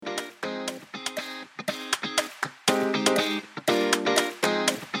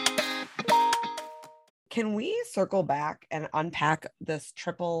Can we circle back and unpack this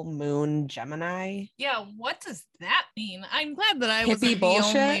triple moon Gemini? Yeah, what does that mean? I'm glad that I Hippie wasn't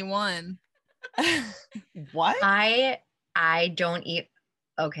bullshit? the only one. What? I don't eat.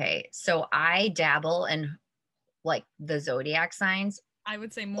 Okay, so I dabble in like the zodiac signs. I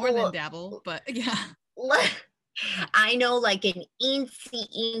would say more than dabble, but yeah. I know like an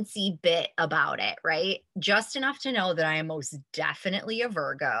eensy bit about it, right? Just enough to know that I am most definitely a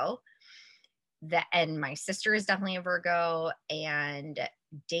Virgo. And my sister is definitely a Virgo, and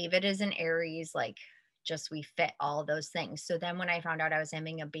David is an Aries. Like, just we fit all those things. So then when I found out I was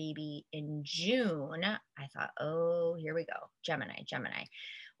having a baby in June, I thought, oh, here we go. Gemini.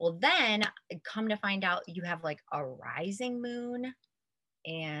 Well, then come to find out you have like a rising moon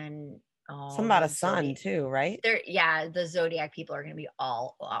and Something about a sun too, right? The zodiac people are going to be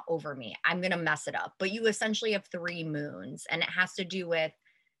all over me. I'm going to mess it up. But you essentially have 3 moons, and it has to do with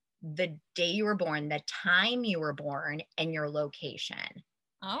the day you were born, the time you were born, and your location.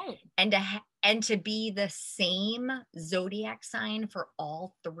 Oh. And to be the same zodiac sign for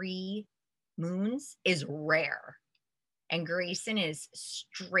all 3 moons is rare. And Grayson is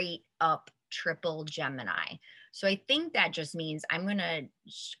straight up triple Gemini. So I think that just means I think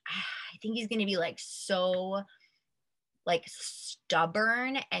he's going to be like so like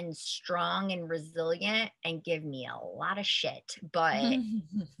stubborn and strong and resilient and give me a lot of shit, but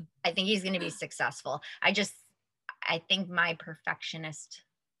I think he's going to be successful. I think my perfectionist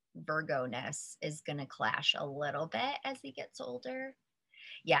Virgo-ness is going to clash a little bit as he gets older.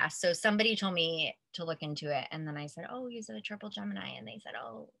 Yeah. So somebody told me to look into it, and then I said, oh, he's a triple Gemini. And they said,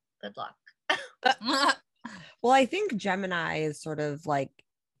 oh, good luck. Well, I think Gemini is sort of like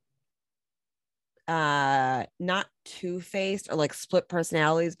not two-faced or like split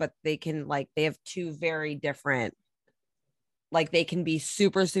personalities, but they have 2 very different, like they can be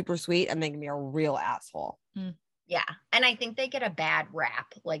super, super sweet and they can be a real asshole. Yeah. And I think they get a bad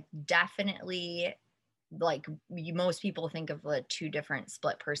rap. Like, definitely, like most people think of the 2 different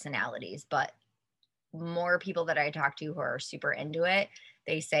split personalities, but more people that I talk to who are super into it,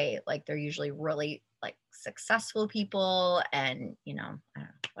 they say like they're usually really like successful people, and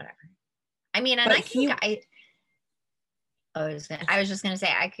whatever. I mean, and I was just gonna say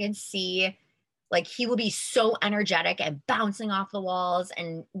I could see like he will be so energetic and bouncing off the walls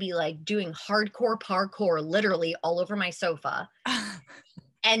and be like doing hardcore parkour literally all over my sofa.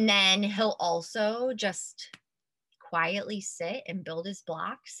 And then he'll also just quietly sit and build his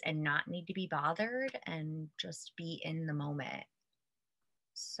blocks and not need to be bothered and just be in the moment.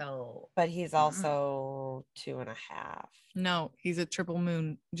 So, but he's also 2.5. No, he's a triple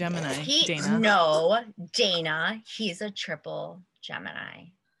moon Gemini. Dana, he's a triple Gemini.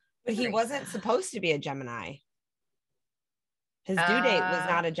 But he wasn't supposed to be a Gemini. His due date was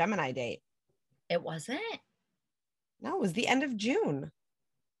not a Gemini date. It wasn't? No, it was the end of June.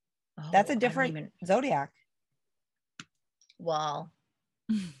 That's a different zodiac. Well,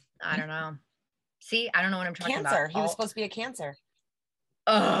 I don't know. See, I don't know what I'm talking about. Cancer. He was supposed to be a Cancer.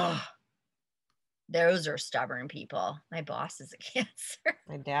 Oh, those are stubborn people. My boss is a Cancer.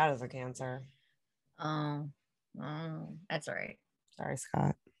 My dad is a Cancer. Oh, that's all right. Sorry,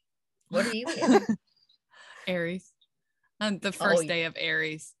 Scott. What are you? Aries. On the first day of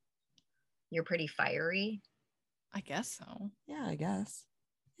Aries. You're pretty fiery. I guess so. Yeah, I guess.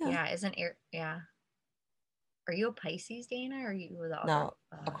 Yeah, isn't Air? Yeah. Are you a Pisces, Dana? Or are you the other? No,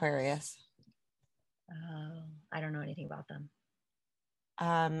 Aquarius. Oh, I don't know anything about them.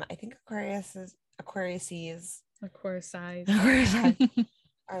 I think Aquariuses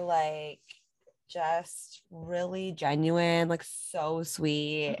are like just really genuine, like so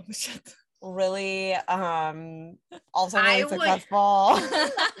sweet. Really also really successful.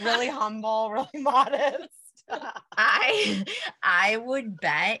 Really humble, really modest. I would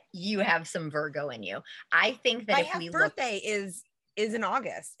bet you have some Virgo in you. I think that my birthday is in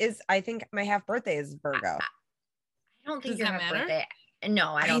August. I think my half birthday is Virgo. I don't think your half birthday.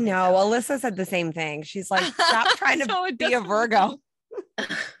 No, I don't. I know. Alyssa said the same thing. She's like, stop trying to be a Virgo.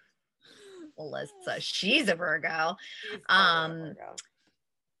 Alyssa, she's a Virgo. I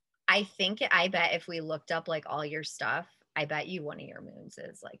bet if we looked up like all your stuff, I bet you one of your moons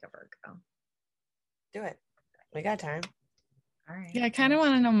is like a Virgo. Do it. We got time. All right. Yeah, I kind of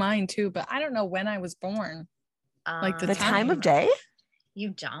want to know mine too, but I don't know when I was born. Like the time of day? You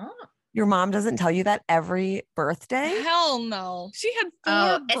don't? Your mom doesn't tell you that every birthday? Hell no. She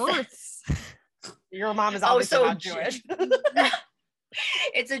had 4 births. Your mom is obviously not Jewish.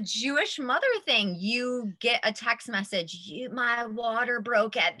 It's a Jewish mother thing. You get a text message. My water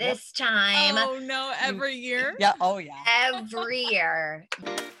broke at this time. Oh no, every year? Yeah. Oh yeah. Every year.